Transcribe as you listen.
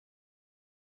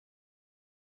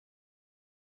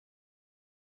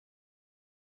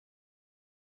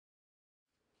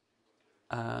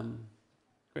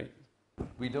Great.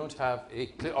 We don't have a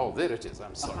clear... Oh, there it is.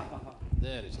 I'm sorry.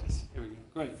 There it is. Here we go.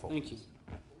 Great. Thank you.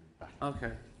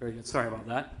 Okay. Very good. Sorry about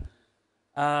that.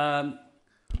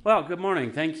 Well, good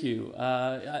morning. Thank you.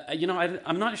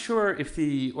 I'm not sure if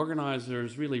the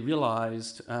organizers really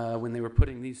realized when they were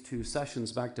putting these two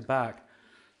sessions back to back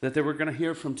that they were going to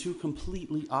hear from two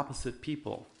completely opposite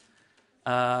people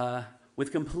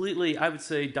with completely, I would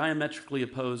say, diametrically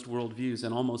opposed worldviews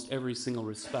in almost every single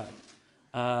respect.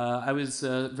 I was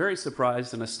very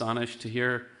surprised and astonished to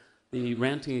hear the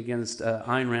ranting against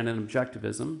Ayn Rand and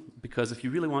objectivism, because if you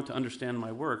really want to understand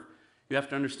my work, you have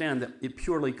to understand that it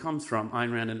purely comes from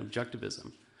Ayn Rand and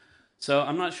objectivism. So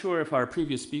I'm not sure if our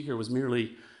previous speaker was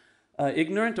merely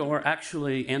ignorant or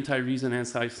actually anti-reason,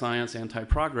 anti-science,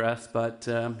 anti-progress, but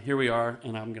here we are,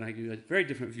 and I'm going to give you a very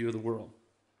different view of the world.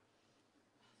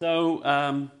 So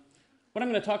what I'm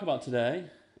going to talk about today,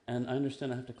 and I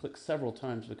understand I have to click several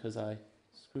times because I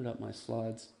screwed up my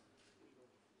slides.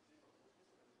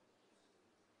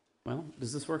 Well,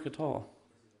 does this work at all?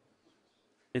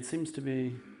 It seems to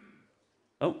be...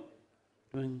 Oh,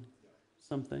 doing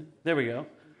something. There we go.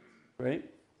 Great.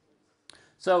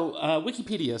 So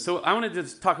Wikipedia. So I wanted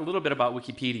to talk a little bit about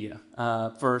Wikipedia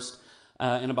first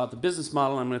and about the business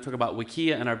model. I'm going to talk about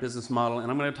Wikia and our business model, and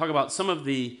I'm going to talk about some of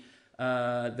the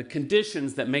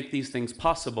conditions that make these things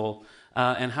possible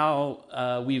and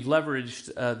how we've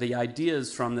leveraged the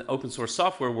ideas from the open source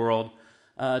software world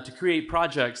to create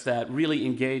projects that really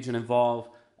engage and involve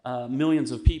millions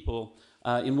of people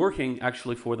in working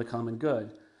actually for the common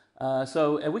good.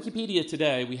 So at Wikipedia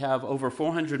today, we have over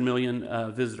 400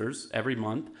 million visitors every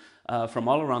month from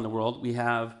all around the world. We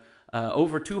have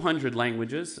over 200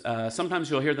 languages. Sometimes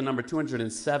you'll hear the number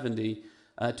 270.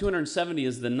 270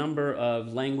 is the number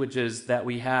of languages that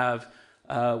we have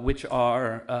which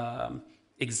are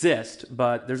exist,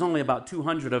 but there's only about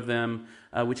 200 of them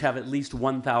which have at least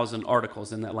 1,000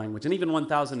 articles in that language. And even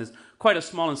 1,000 is quite a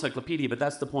small encyclopedia, but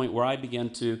that's the point where I began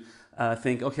to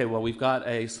think, okay, well, we've got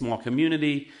a small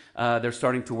community. They're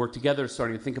starting to work together,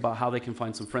 starting to think about how they can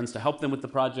find some friends to help them with the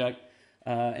project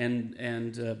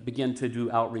and begin to do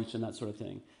outreach and that sort of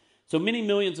thing. So many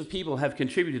millions of people have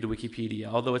contributed to Wikipedia,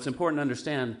 although it's important to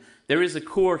understand there is a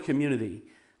core community.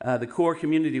 The core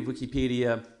community of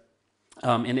Wikipedia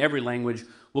in every language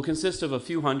will consist of a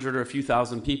few hundred or a few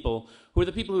thousand people who are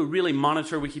the people who really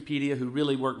monitor Wikipedia, who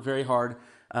really work very hard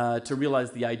to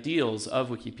realize the ideals of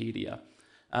Wikipedia.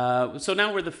 So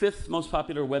now we're the 5th most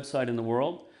popular website in the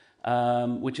world,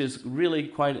 which is really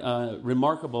quite a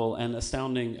remarkable and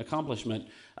astounding accomplishment,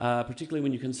 particularly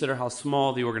when you consider how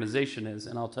small the organization is,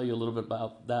 and I'll tell you a little bit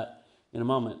about that in a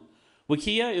moment.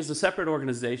 Wikia is a separate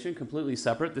organization, completely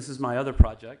separate. This is my other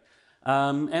project,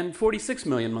 and 46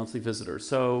 million monthly visitors.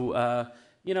 So,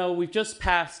 we've just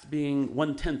passed being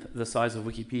 1/10 the size of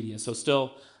Wikipedia, so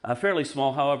still fairly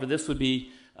small. However, this would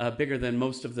be bigger than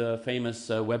most of the famous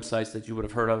websites that you would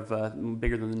have heard of,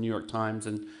 bigger than the New York Times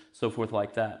and so forth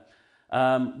like that.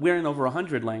 We're in over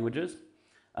 100 languages,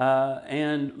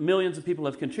 and millions of people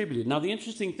have contributed. Now, the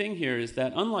interesting thing here is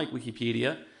that unlike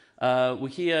Wikipedia,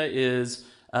 Wikia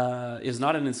is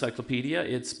not an encyclopedia.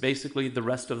 It's basically the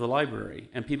rest of the library,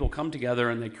 and people come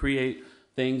together and they create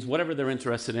things, whatever they're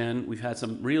interested in. We've had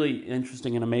some really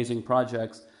interesting and amazing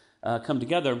projects come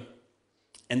together.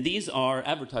 And these are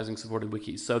advertising-supported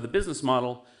wikis. So the business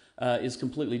model is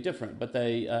completely different, but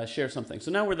they share something. So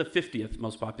now we're the 50th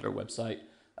most popular website.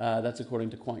 That's according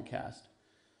to Quantcast.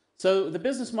 So the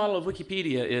business model of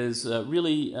Wikipedia is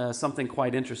really something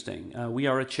quite interesting. We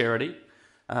are a charity.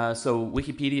 So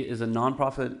Wikipedia is a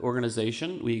nonprofit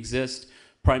organization. We exist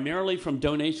primarily from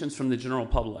donations from the general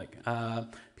public.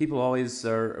 People always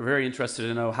are very interested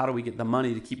to know, how do we get the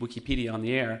money to keep Wikipedia on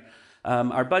the air?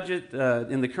 Our budget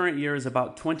in the current year is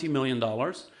about $20 million,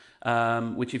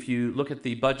 which if you look at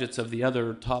the budgets of the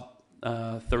other top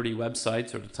 30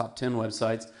 websites or the top 10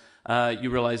 websites,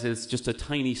 you realize it's just a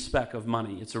tiny speck of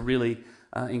money. It's a really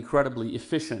incredibly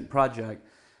efficient project.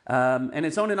 And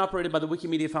it's owned and operated by the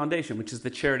Wikimedia Foundation, which is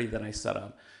the charity that I set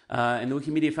up. And the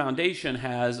Wikimedia Foundation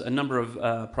has a number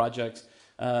of projects.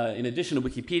 In addition to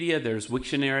Wikipedia, there's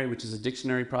Wiktionary, which is a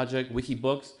dictionary project,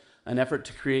 Wikibooks, an effort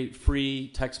to create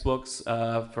free textbooks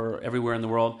for everywhere in the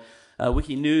world.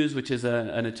 Wiki News, which is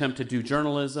an attempt to do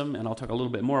journalism, and I'll talk a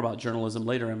little bit more about journalism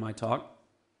later in my talk.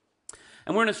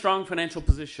 And we're in a strong financial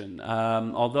position.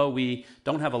 Although we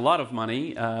don't have a lot of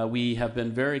money, we have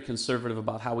been very conservative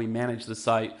about how we manage the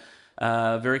site,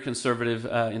 very conservative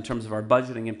in terms of our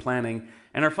budgeting and planning,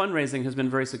 and our fundraising has been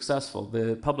very successful.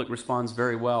 The public responds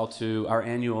very well to our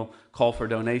annual call for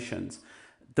donations.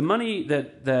 the money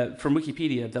that from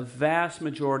Wikipedia, the vast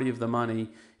majority of the money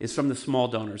is from the small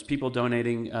donors, people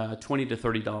donating $20 to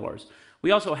 $30.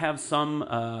 We also have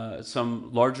some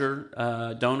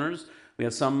larger donors. We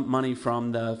have some money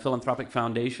from the philanthropic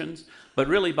foundations, but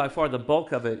really by far the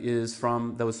bulk of it is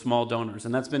from those small donors,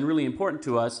 and that's been really important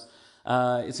to us.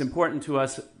 It's important to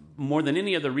us more than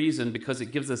any other reason because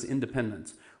it gives us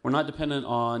independence. We're not dependent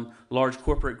on large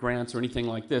corporate grants or anything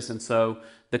like this, and so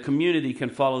the community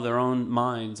can follow their own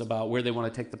minds about where they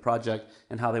want to take the project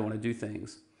and how they want to do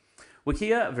things.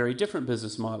 Wikia, a very different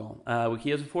business model.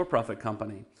 Wikia is a for-profit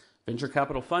company, venture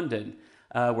capital funded.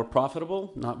 We're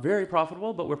profitable, not very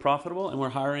profitable, but we're profitable, and we're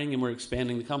hiring and we're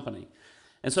expanding the company.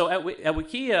 And so at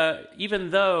Wikia, even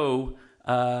though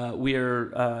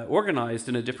we're organized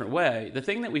in a different way, the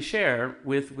thing that we share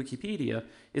with Wikipedia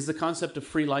is the concept of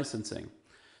free licensing.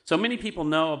 So many people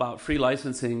know about free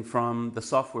licensing from the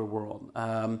software world.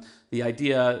 The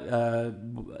idea,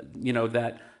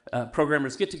 that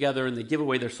programmers get together and they give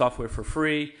away their software for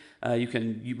free. You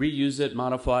can reuse it,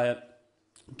 modify it,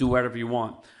 do whatever you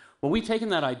want. Well, we've taken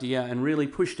that idea and really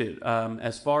pushed it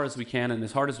as far as we can and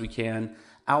as hard as we can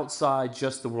outside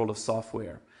just the world of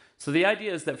software. So the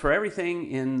idea is that for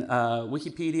everything in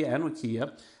Wikipedia and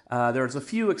Wikia, there's a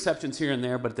few exceptions here and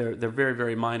there, but they're very,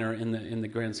 very minor in the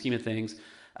grand scheme of things.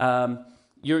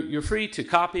 You're free to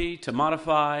copy, to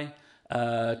modify,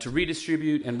 to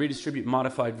redistribute, and redistribute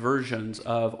modified versions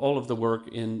of all of the work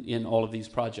in all of these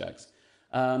projects.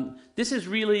 This is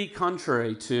really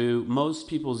contrary to most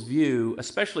people's view,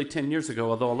 especially 10 years ago,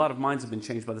 although a lot of minds have been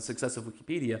changed by the success of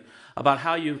Wikipedia, about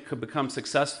how you could become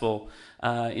successful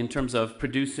in terms of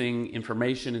producing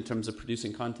information, in terms of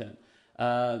producing content.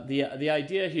 The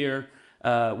idea here,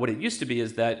 what it used to be,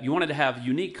 is that you wanted to have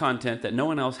unique content that no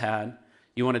one else had.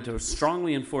 You wanted to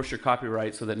strongly enforce your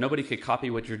copyright so that nobody could copy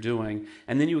what you're doing,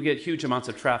 and then you would get huge amounts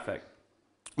of traffic.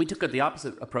 We took the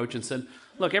opposite approach and said,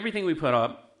 look, everything we put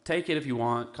up, take it if you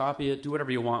want, copy it, do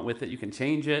whatever you want with it. You can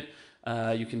change it,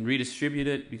 you can redistribute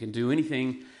it, you can do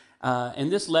anything.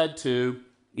 And this led to,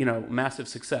 massive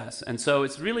success. And so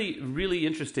it's really, really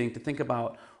interesting to think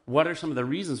about what are some of the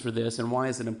reasons for this and why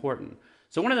is it important.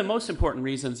 So one of the most important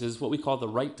reasons is what we call the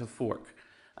right to fork.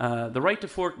 The right to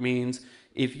fork means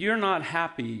if you're not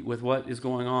happy with what is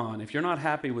going on, if you're not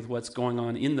happy with what's going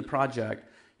on in the project,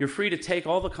 you're free to take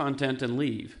all the content and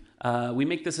leave. We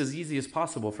make this as easy as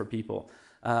possible for people.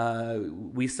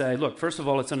 We say, look, first of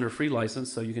all, it's under free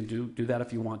license, so you can do that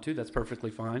if you want to. That's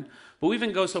perfectly fine. But we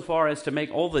even go so far as to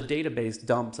make all the database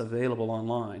dumps available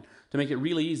online, to make it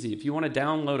really easy. If you want to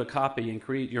download a copy and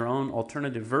create your own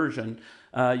alternative version,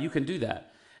 you can do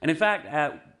that. And in fact,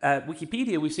 at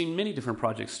Wikipedia, we've seen many different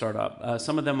projects start up.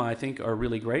 Some of them I think are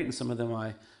really great, and some of them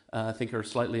I think are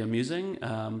slightly amusing.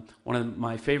 One of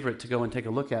my favorite to go and take a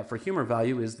look at for humor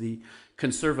value is the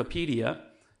Conservapedia,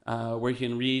 where you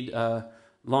can read a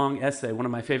long essay. One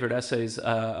of my favorite essays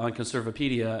on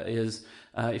Conservapedia is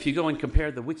if you go and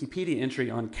compare the Wikipedia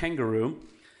entry on kangaroo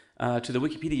to the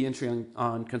Wikipedia entry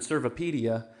on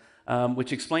Conservapedia,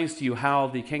 which explains to you how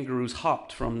the kangaroos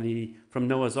hopped from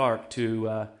Noah's Ark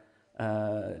to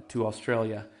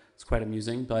Australia. It's quite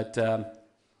amusing, but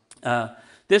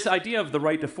this idea of the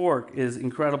right to fork is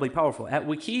incredibly powerful. At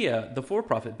Wikia, the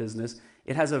for-profit business,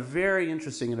 it has a very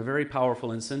interesting and a very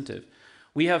powerful incentive.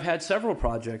 We have had several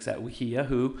projects at Wikia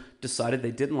who decided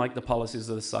they didn't like the policies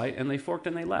of the site, and they forked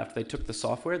and they left. They took the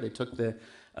software, they took the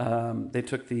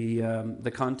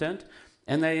content,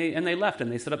 and they left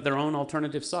and they set up their own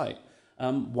alternative site.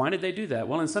 Why did they do that?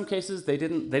 Well, in some cases they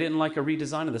didn't like a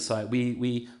redesign of the site.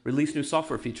 We released new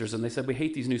software features, and they said, we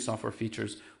hate these new software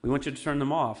features. We want you to turn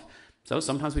them off. So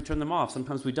sometimes we turn them off,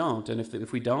 sometimes we don't. And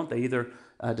if we don't, they either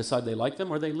decide they like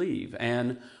them or they leave.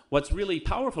 And what's really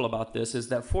powerful about this is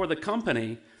that for the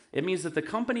company, it means that the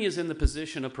company is in the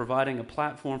position of providing a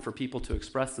platform for people to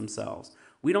express themselves.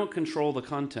 We don't control the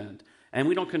content, and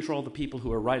we don't control the people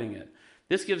who are writing it.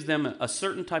 This gives them a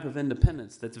certain type of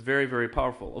independence that's very, very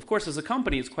powerful. Of course, as a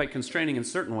company, it's quite constraining in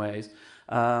certain ways.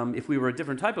 If we were a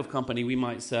different type of company, we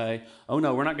might say, oh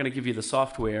no, we're not going to give you the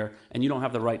software, and you don't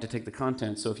have the right to take the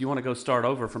content. So if you want to go start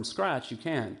over from scratch, you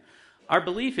can. Our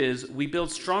belief is we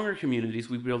build stronger communities,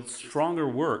 we build stronger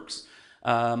works,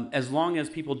 as long as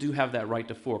people do have that right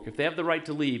to fork. If they have the right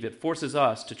to leave, it forces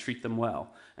us to treat them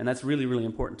well. And that's really, really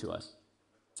important to us.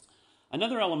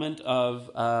 Another element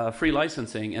of free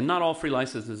licensing, and not all free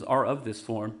licenses are of this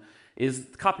form, is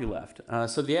copyleft.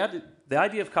 So the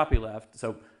idea of copyleft,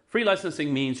 so free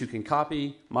licensing means you can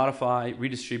copy, modify,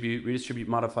 redistribute,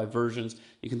 modify versions.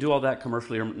 You can do all that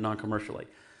commercially or non-commercially.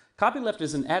 Copyleft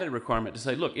is an added requirement to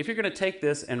say, look, if you're going to take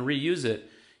this and reuse it,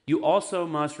 you also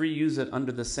must reuse it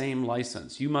under the same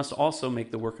license. You must also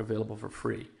make the work available for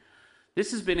free.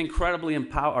 This has been incredibly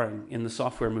empowering in the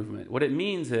software movement. What it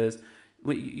means is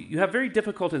you have very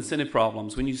difficult incentive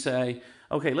problems when you say,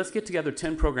 okay, let's get together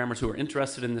 10 programmers who are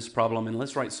interested in this problem and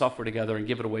let's write software together and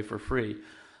give it away for free.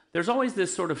 There's always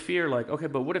this sort of fear like, okay,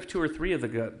 but what if 2 or 3 of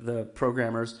the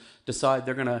programmers decide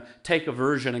they're going to take a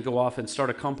version and go off and start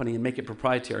a company and make it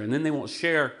proprietary, and then they won't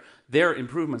share their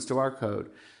improvements to our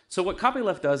code. So what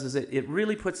copyleft does is it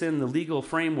really puts in the legal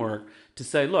framework to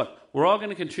say, look, we're all going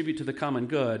to contribute to the common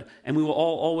good, and we will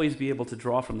all always be able to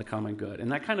draw from the common good. And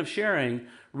that kind of sharing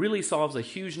really solves a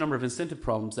huge number of incentive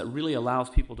problems that really allows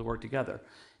people to work together.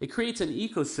 It creates an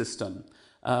ecosystem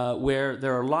where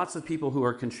there are lots of people who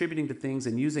are contributing to things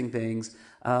and using things,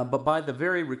 but by the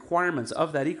very requirements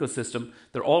of that ecosystem,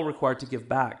 they're all required to give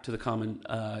back to the common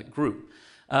group.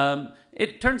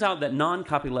 It turns out that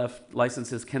non-copyleft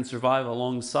licenses can survive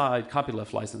alongside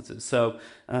copyleft licenses. So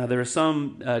there is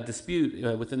some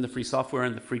dispute within the free software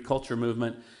and the free culture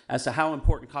movement as to how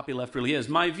important copyleft really is.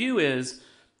 My view is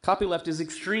copyleft is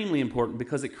extremely important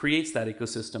because it creates that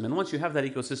ecosystem. And once you have that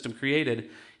ecosystem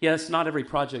created, yes, not every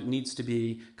project needs to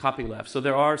be copyleft. So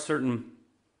there are certain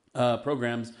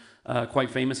programs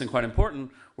quite famous and quite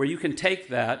important where you can take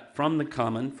that from the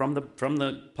common, from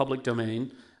the public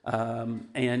domain,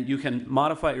 and you can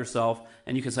modify it yourself,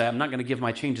 and you can say, I'm not going to give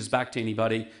my changes back to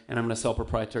anybody, and I'm going to sell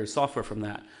proprietary software from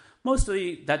that.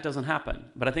 Mostly that doesn't happen,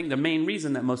 but I think the main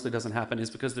reason that mostly doesn't happen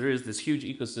is because there is this huge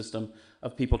ecosystem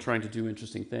of people trying to do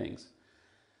interesting things.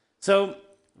 So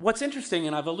what's interesting,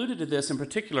 and I've alluded to this in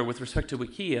particular with respect to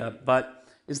Wikia, but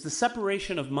is the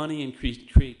separation of money and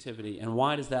creativity, and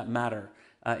why does that matter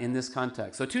in this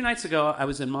context? So 2 nights ago, I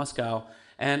was in Moscow,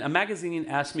 and a magazine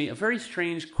asked me a very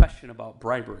strange question about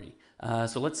bribery. I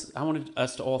wanted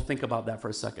us to all think about that for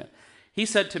a second. He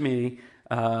said to me,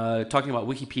 talking about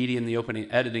Wikipedia and the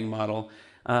open editing model,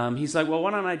 he's like, well,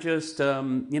 why don't I just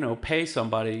pay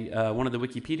somebody, one of the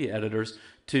Wikipedia editors,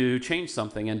 to change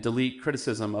something and delete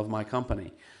criticism of my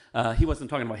company. He wasn't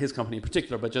talking about his company in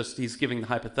particular, but just he's giving the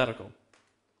hypothetical.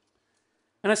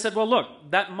 And I said, well, look,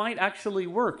 that might actually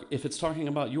work if it's talking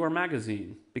about your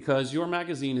magazine, because your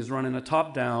magazine is run in a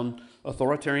top-down,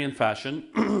 authoritarian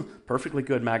fashion, perfectly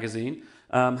good magazine.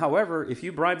 However, if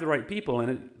you bribe the right people,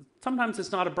 and sometimes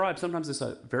it's not a bribe, sometimes it's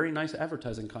a very nice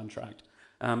advertising contract,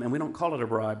 and we don't call it a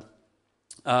bribe.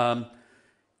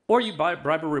 Or you bribe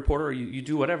a reporter, or you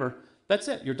do whatever, that's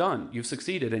it, you're done. You've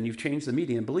succeeded, and you've changed the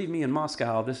media. And believe me, in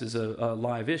Moscow, this is a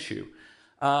live issue.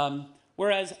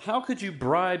 Whereas, how could you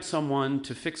bribe someone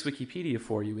to fix Wikipedia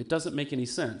for you? It doesn't make any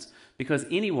sense, because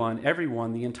anyone,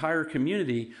 everyone, the entire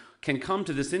community can come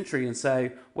to this entry and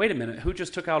say, wait a minute, who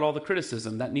just took out all the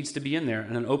criticism? That needs to be in there,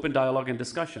 and an open dialogue and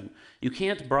discussion. You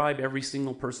can't bribe every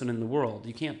single person in the world.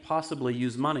 You can't possibly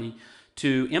use money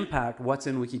to impact what's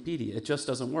in Wikipedia. It just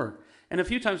doesn't work. And a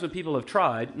few times when people have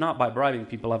tried, not by bribing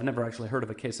people, I've never actually heard of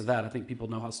a case of that. I think people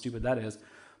know how stupid that is.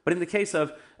 But in the case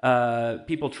of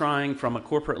people trying from a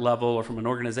corporate level or from an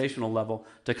organizational level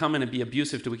to come in and be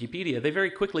abusive to Wikipedia, they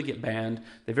very quickly get banned,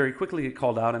 they very quickly get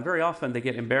called out, and very often they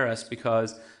get embarrassed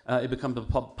because it becomes a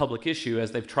public issue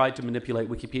as they've tried to manipulate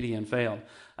Wikipedia and failed.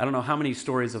 I don't know how many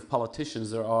stories of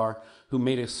politicians there are who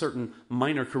made a certain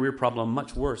minor career problem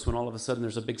much worse when all of a sudden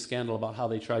there's a big scandal about how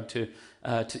they tried to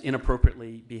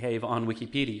inappropriately behave on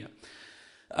Wikipedia.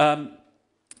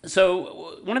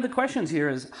 So one of the questions here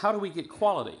is, how do we get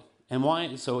quality? And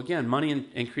why? So again, money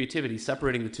and creativity,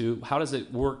 separating the two, how does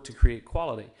it work to create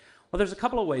quality? Well, there's a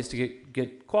couple of ways to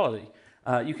get quality.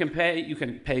 You can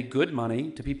pay good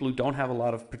money to people who don't have a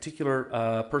lot of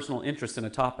particular personal interest in a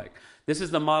topic. This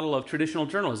is the model of traditional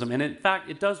journalism, and in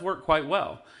fact, it does work quite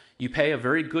well. You pay a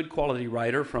very good quality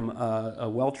writer from a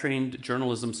well-trained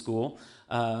journalism school.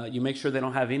 You make sure they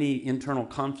don't have any internal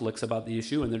conflicts about the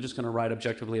issue, and they're just going to write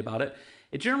objectively about it.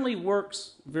 It generally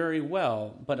works very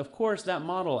well, but of course that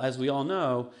model, as we all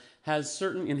know, has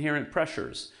certain inherent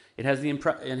pressures. It has the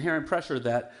inherent pressure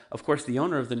that, of course, the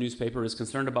owner of the newspaper is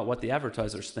concerned about what the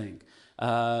advertisers think,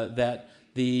 that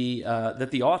the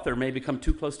author may become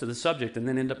too close to the subject and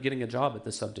then end up getting a job at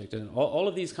the subject. And all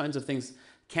of these kinds of things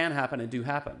can happen and do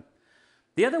happen.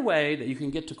 The other way that you can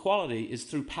get to quality is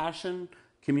through passion,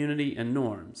 community, and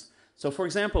norms. So, for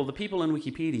example, the people in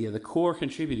Wikipedia, the core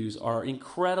contributors, are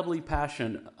incredibly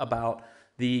passionate about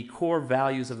the core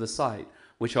values of the site,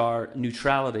 which are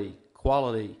neutrality,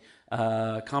 quality,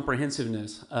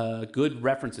 comprehensiveness, good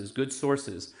references, good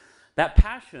sources. That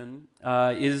passion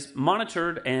is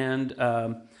monitored and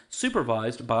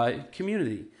supervised by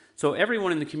community. So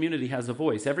everyone in the community has a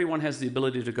voice. Everyone has the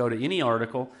ability to go to any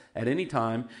article at any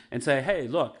time and say, hey,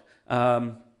 look,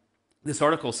 this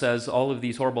article says all of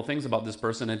these horrible things about this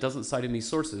person and doesn't cite any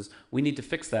sources. We need to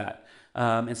fix that.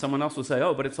 And someone else will say,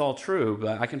 oh, but it's all true,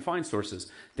 but I can find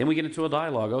sources. Then we get into a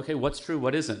dialogue. Okay, what's true,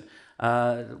 what isn't?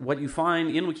 What you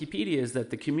find in Wikipedia is that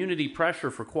the community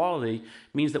pressure for quality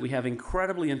means that we have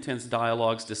incredibly intense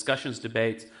dialogues, discussions,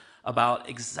 debates about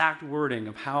exact wording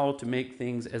of how to make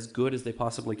things as good as they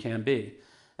possibly can be.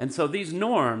 And so these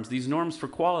norms for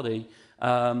quality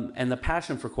and the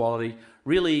passion for quality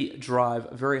really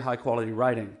drive very high quality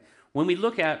writing. When we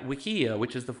look at Wikia,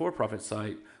 which is the for-profit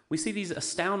site, we see these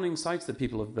astounding sites that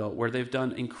people have built where they've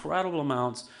done incredible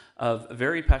amounts of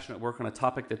very passionate work on a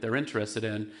topic that they're interested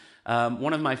in.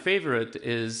 One of my favorite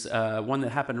is one that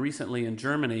happened recently in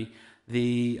Germany.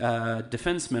 The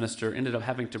defense minister ended up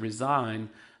having to resign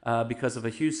because of a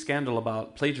huge scandal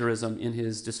about plagiarism in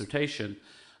his dissertation.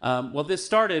 Well, this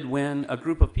started when a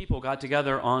group of people got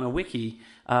together on a wiki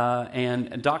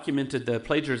and documented the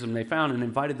plagiarism they found and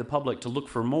invited the public to look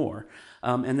for more.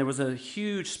 And there was a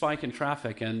huge spike in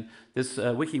traffic, and this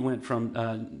wiki went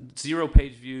from 0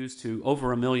 page views to over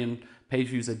 1 million page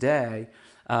views a day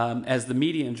as the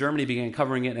media in Germany began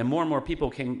covering it, and more people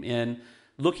came in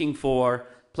looking for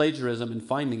plagiarism and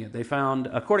finding it. They found,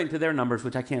 according to their numbers,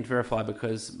 which I can't verify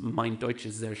because mein Deutsch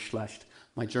is sehr schlecht,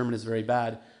 my German is very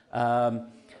bad,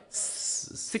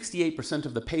 68%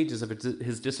 of the pages of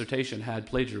his dissertation had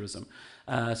plagiarism.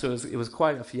 So it was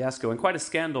quite a fiasco and quite a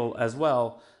scandal as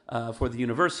well for the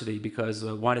university, because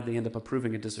why did they end up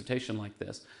approving a dissertation like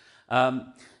this?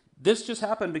 This just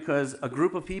happened because a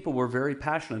group of people were very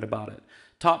passionate about it.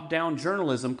 Top-down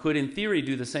journalism could, in theory,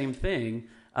 do the same thing,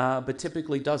 but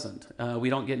typically doesn't. We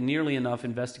don't get nearly enough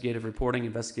investigative reporting,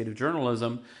 investigative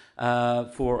journalism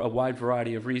for a wide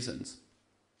variety of reasons.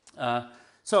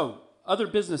 So, other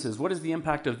businesses, what is the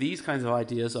impact of these kinds of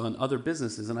ideas on other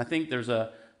businesses? And I think there's I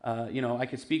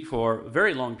could speak for a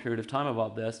very long period of time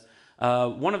about this.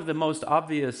 One of the most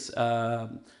obvious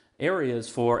areas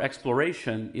for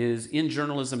exploration is in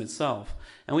journalism itself.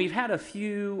 And we've had a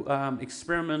few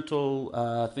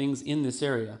experimental things in this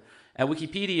area. At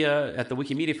Wikipedia, at the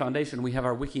Wikimedia Foundation, we have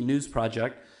our Wiki News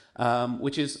project,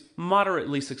 which is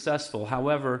moderately successful.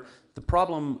 However, the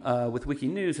problem with Wiki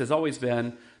News has always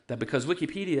been that because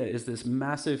Wikipedia is this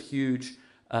massive, huge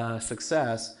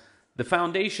success, the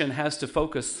foundation has to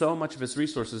focus so much of its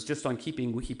resources just on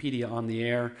keeping Wikipedia on the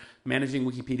air, managing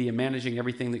Wikipedia, managing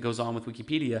everything that goes on with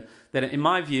Wikipedia, that in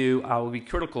my view, I will be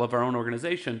critical of our own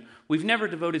organization. We've never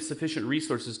devoted sufficient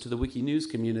resources to the Wiki News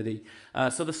community.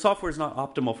 So the software is not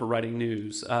optimal for writing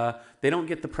news. They don't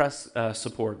get the press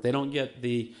support. They don't get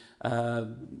the,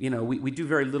 we do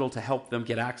very little to help them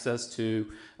get access to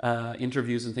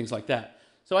interviews and things like that.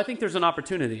 So I think there's an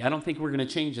opportunity. I don't think we're going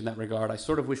to change in that regard. I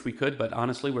sort of wish we could, but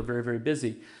honestly, we're very, very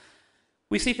busy.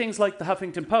 We see things like the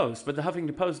Huffington Post, but the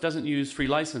Huffington Post doesn't use free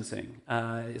licensing.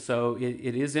 So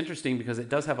it is interesting because it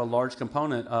does have a large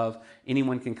component of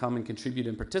anyone can come and contribute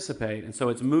and participate. And so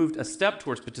it's moved a step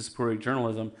towards participatory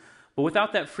journalism. But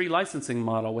without that free licensing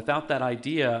model, without that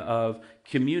idea of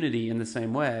community in the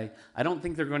same way, I don't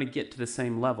think they're going to get to the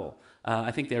same level.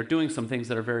 I think they're doing some things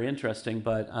that are very interesting,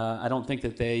 but I don't think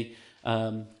that they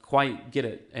quite get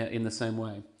it in the same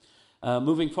way.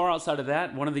 Moving far outside of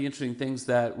that, one of the interesting things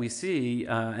that we see,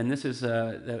 and this is,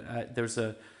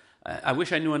 I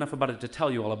wish I knew enough about it to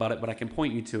tell you all about it, but I can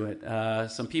point you to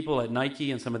it. Some people at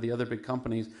Nike and some of the other big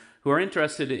companies who are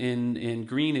interested in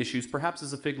green issues, perhaps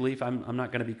as a fig leaf, I'm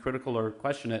not going to be critical or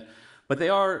question it, but they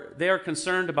are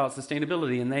concerned about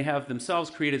sustainability, and they have themselves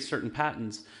created certain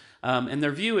patents. And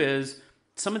their view is,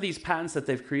 some of these patents that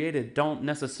they've created don't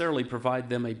necessarily provide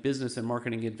them a business and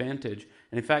marketing advantage.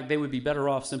 And in fact, they would be better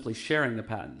off simply sharing the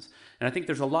patents. And I think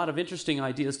there's a lot of interesting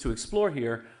ideas to explore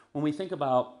here when we think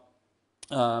about,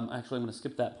 actually I'm going to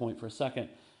skip that point for a second.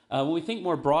 When we think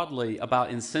more broadly about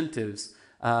incentives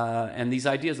and these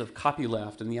ideas of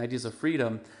copyleft and the ideas of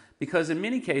freedom, because in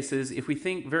many cases, if we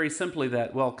think very simply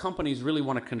that, well, companies really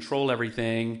want to control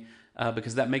everything,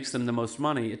 because that makes them the most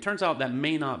money, it turns out that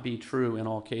may not be true in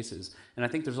all cases. And I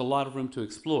think there's a lot of room to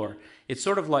explore. It's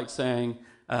sort of like saying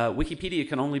Wikipedia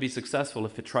can only be successful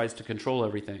if it tries to control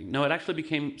everything. No, it actually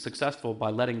became successful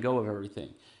by letting go of everything.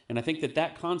 And I think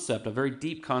that concept, a very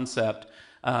deep concept,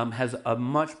 has a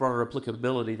much broader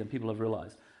applicability than people have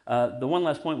realized. The one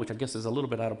last point, which I guess is a little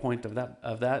bit out of point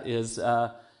of that is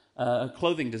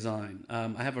clothing design.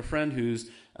 I have a friend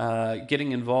who's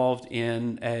getting involved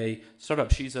in a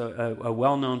startup. She's a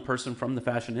well-known person from the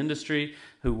fashion industry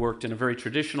who worked in a very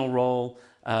traditional role,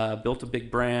 built a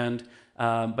big brand,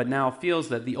 but now feels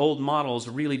that the old models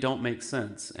really don't make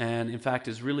sense, and in fact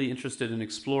is really interested in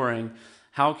exploring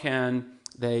how can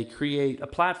they create a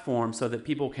platform so that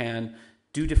people can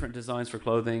do different designs for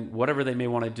clothing, whatever they may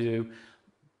want to do.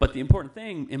 But the important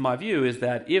thing, in my view, is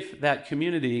that if that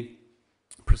community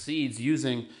proceeds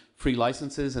using free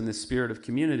licenses and the spirit of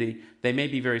community, they may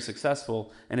be very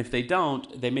successful. And if they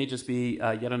don't, they may just be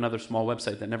yet another small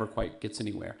website that never quite gets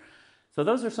anywhere. So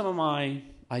those are some of my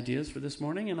ideas for this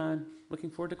morning, and I'm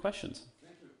looking forward to questions.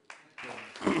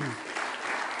 Thank you.